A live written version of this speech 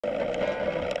What's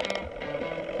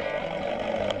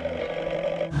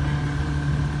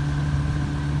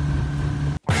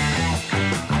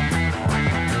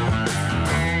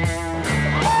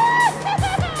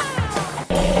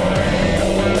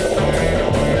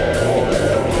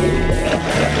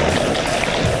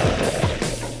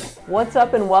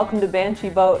up and welcome to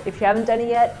Bansheeboat. If you haven't done it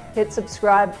yet, hit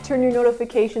subscribe, turn your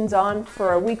notifications on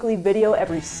for a weekly video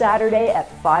every Saturday at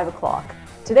 5 o'clock.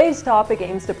 Today's topic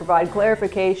aims to provide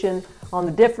clarification on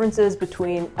the differences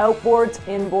between outboards,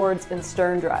 inboards, and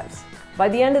sterndrives. By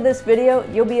the end of this video,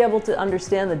 you'll be able to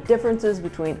understand the differences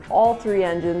between all three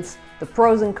engines, the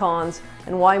pros and cons,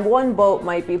 and why one boat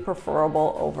might be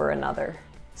preferable over another.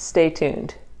 Stay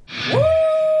tuned. Woo!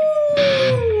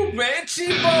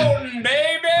 Bansheeboating,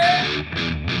 baby!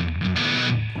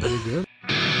 Good.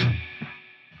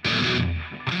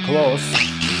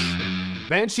 Close.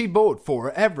 Bansheeboat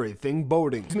for everything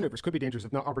boating. These maneuvers could be dangerous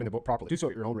if not operating the boat properly. Do so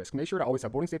at your own risk. Make sure to always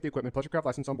have boating safety equipment, pleasure craft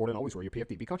license on board, and always wear your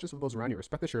PFD. Be conscious of those around you.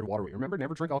 Respect the shared waterway. Remember,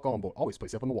 never drink alcohol on boat. Always play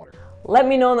safe on the water. Let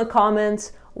me know in the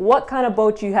comments what kind of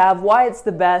boat you have, why it's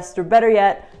the best, or better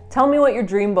yet, tell me what your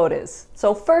dream boat is.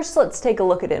 So first, let's take a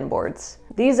look at inboards.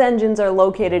 These engines are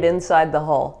located inside the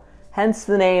hull, hence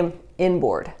the name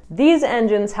Inboard. These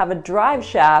engines have a drive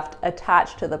shaft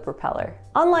attached to the propeller.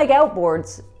 Unlike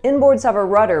outboards, inboards have a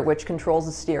rudder which controls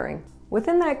the steering.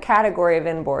 Within that category of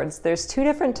inboards, there's two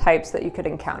different types that you could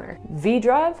encounter: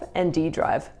 V-drive and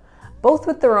D-drive, both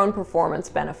with their own performance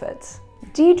benefits.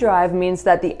 D-drive means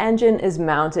that the engine is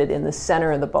mounted in the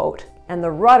center of the boat, and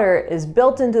the rudder is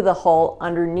built into the hull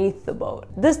underneath the boat.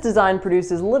 This design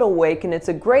produces little wake, and it's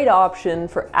a great option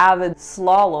for avid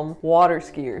slalom water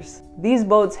skiers. These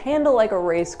boats handle like a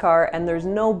race car, and there's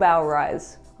no bow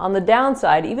rise. On the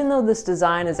downside, even though this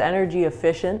design is energy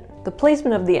efficient, the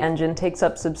placement of the engine takes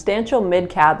up substantial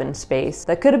mid-cabin space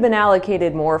that could have been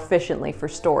allocated more efficiently for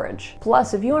storage.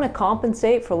 Plus, if you want to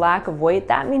compensate for lack of weight,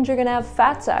 that means you're going to have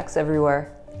fat sacks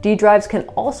everywhere. D-drives can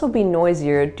also be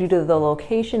noisier due to the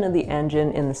location of the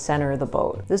engine in the center of the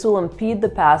boat. This will impede the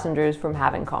passengers from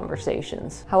having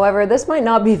conversations. However, this might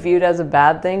not be viewed as a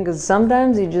bad thing because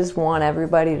sometimes you just want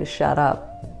everybody to shut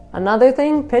up. Another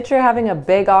thing, picture having a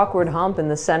big awkward hump in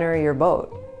the center of your boat,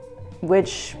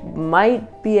 which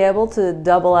might be able to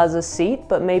double as a seat,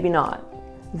 but maybe not.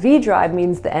 V-drive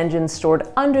means the engine's stored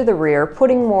under the rear,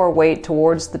 putting more weight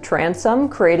towards the transom,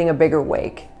 creating a bigger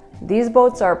wake. These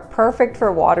boats are perfect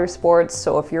for water sports,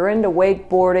 so if you're into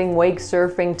wakeboarding, wake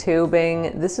surfing,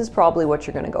 tubing, this is probably what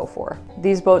you're going to go for.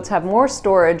 These boats have more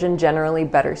storage and generally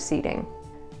better seating.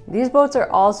 These boats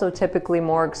are also typically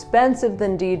more expensive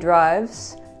than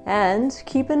D-drives, and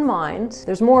keep in mind,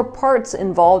 there's more parts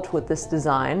involved with this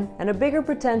design and a bigger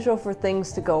potential for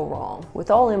things to go wrong.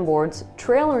 With all inboards,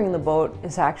 trailering the boat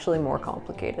is actually more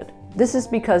complicated. This is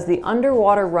because the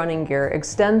underwater running gear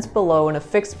extends below in a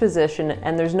fixed position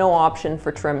and there's no option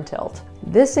for trim tilt.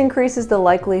 This increases the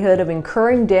likelihood of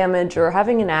incurring damage or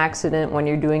having an accident when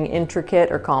you're doing intricate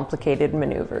or complicated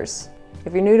maneuvers.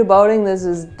 If you're new to boating, this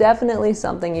is definitely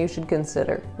something you should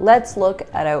consider. Let's look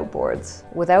at outboards.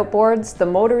 With outboards, the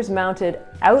motor is mounted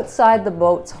outside the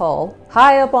boat's hull,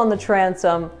 high up on the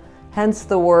transom, hence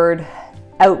the word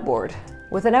outboard.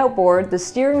 With an outboard, the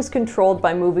steering is controlled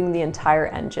by moving the entire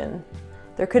engine.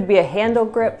 There could be a handle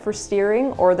grip for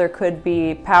steering, or there could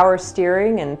be power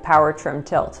steering and power trim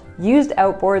tilt. Used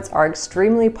outboards are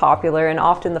extremely popular and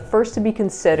often the first to be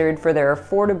considered for their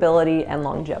affordability and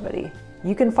longevity.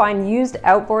 You can find used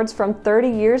outboards from 30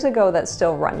 years ago that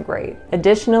still run great.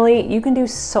 Additionally, you can do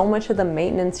so much of the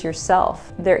maintenance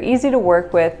yourself. They're easy to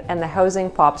work with and the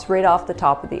housing pops right off the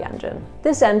top of the engine.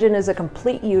 This engine is a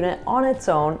complete unit on its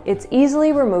own. It's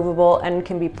easily removable and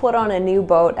can be put on a new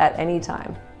boat at any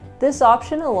time. This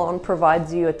option alone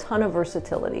provides you a ton of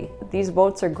versatility. These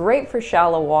boats are great for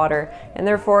shallow water and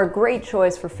therefore a great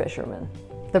choice for fishermen.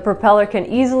 The propeller can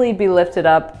easily be lifted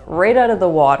up right out of the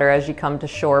water as you come to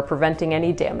shore, preventing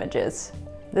any damages.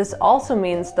 This also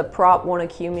means the prop won't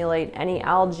accumulate any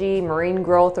algae, marine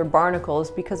growth, or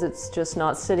barnacles because it's just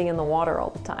not sitting in the water all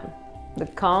the time. The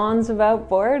cons of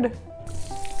outboard?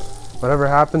 Whatever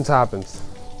happens, happens.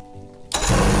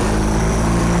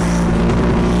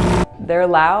 They're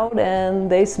loud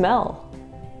and they smell.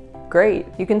 Great.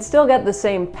 You can still get the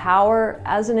same power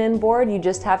as an inboard, you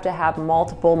just have to have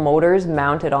multiple motors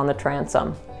mounted on the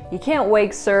transom. You can't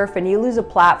wake surf and you lose a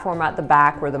platform at the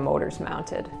back where the motor's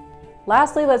mounted.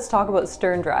 Lastly, let's talk about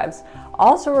sterndrives,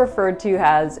 also referred to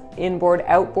as inboard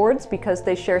outboards because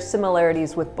they share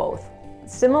similarities with both.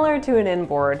 Similar to an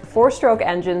inboard, 4-stroke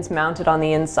engines mounted on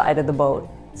the inside of the boat.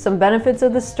 Some benefits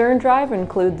of the Sterndrive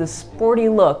include the sporty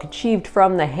look achieved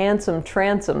from the handsome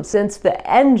transom, since the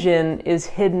engine is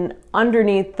hidden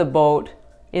underneath the boat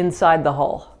inside the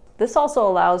hull. This also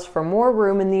allows for more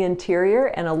room in the interior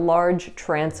and a large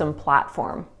transom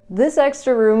platform. This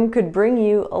extra room could bring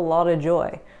you a lot of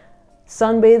joy.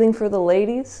 Sunbathing for the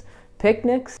ladies,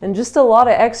 picnics, and just a lot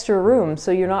of extra room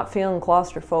so you're not feeling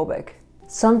claustrophobic.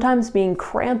 Sometimes being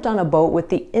cramped on a boat with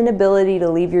the inability to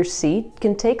leave your seat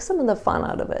can take some of the fun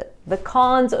out of it. The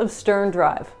cons of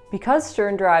Sterndrive. Because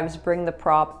Sterndrives bring the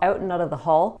prop out and out of the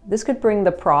hull, this could bring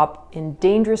the prop in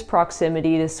dangerous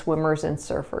proximity to swimmers and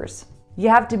surfers. You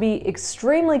have to be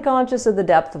extremely conscious of the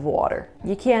depth of water.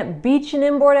 You can't beach an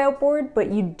inboard outboard,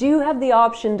 but you do have the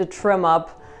option to trim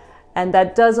up, and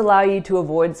that does allow you to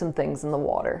avoid some things in the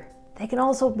water. They can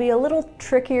also be a little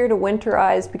trickier to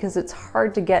winterize because it's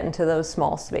hard to get into those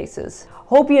small spaces.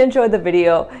 Hope you enjoyed the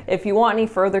video. If you want any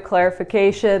further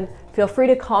clarification, feel free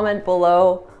to comment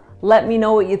below. Let me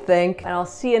know what you think, and I'll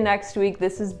see you next week.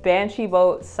 This is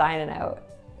Bansheeboat signing out.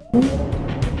 Woo!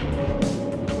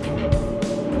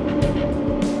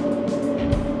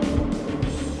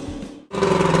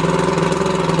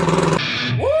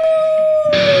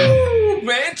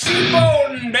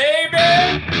 Bansheeboating, baby!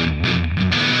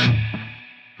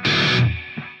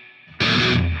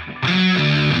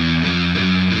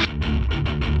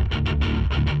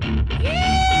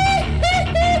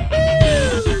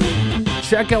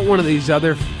 Check out one of these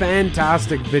other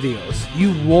fantastic videos.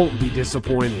 You won't be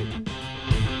disappointed.